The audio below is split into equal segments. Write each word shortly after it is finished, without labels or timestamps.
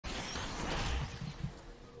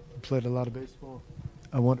played a lot of baseball.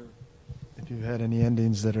 I wonder if you had any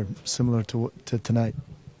endings that are similar to tonight.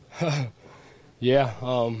 Yeah.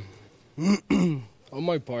 On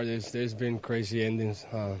my part, there's been crazy endings,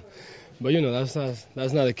 but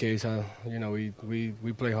that's not the case.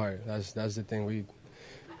 We play hard. That's the thing.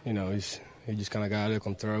 He just kind of got out of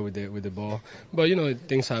control with the ball. But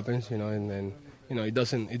things happen. And it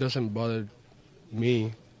doesn't bother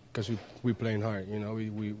me because we playing hard.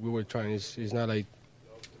 We were trying. It's not like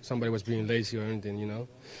somebody was being lazy or anything.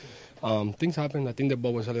 Things happen. I think the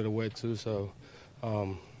ball was a little wet too, so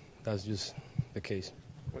that's just the case.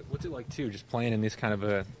 What's it like too, just playing in this kind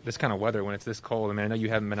of weather when it's this cold? I mean, I know you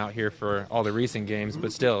haven't been out here for all the recent games,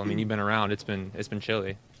 but still, I mean, you've been around. It's been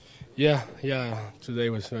chilly. Yeah. Today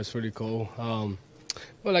was really cold.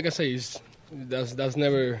 But like I say, that's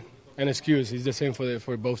never an excuse. It's the same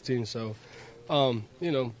for both teams. So,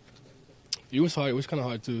 it was hard. It was kind of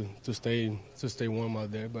hard to stay warm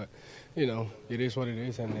out there. But it is what it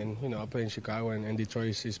is. And then I play in Chicago and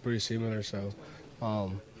Detroit is pretty similar. So.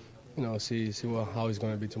 See how it's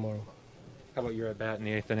going to be tomorrow. How about your at bat in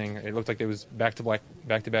the eighth inning? It looked like it was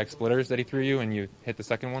back-to-back splitters that he threw you, and you hit the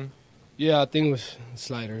second one. Yeah, I think it was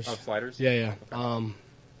sliders. Oh, sliders. Yeah. Okay.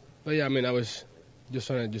 But yeah, I mean, I was just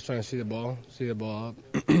trying to see the ball up.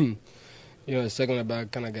 The second at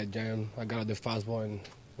bat kind of got jammed. I got out the fastball and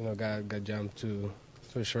got jammed to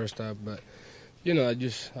a shortstop. But I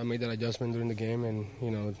made that adjustment during the game, and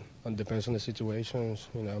it depends on the situations.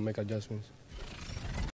 Make adjustments.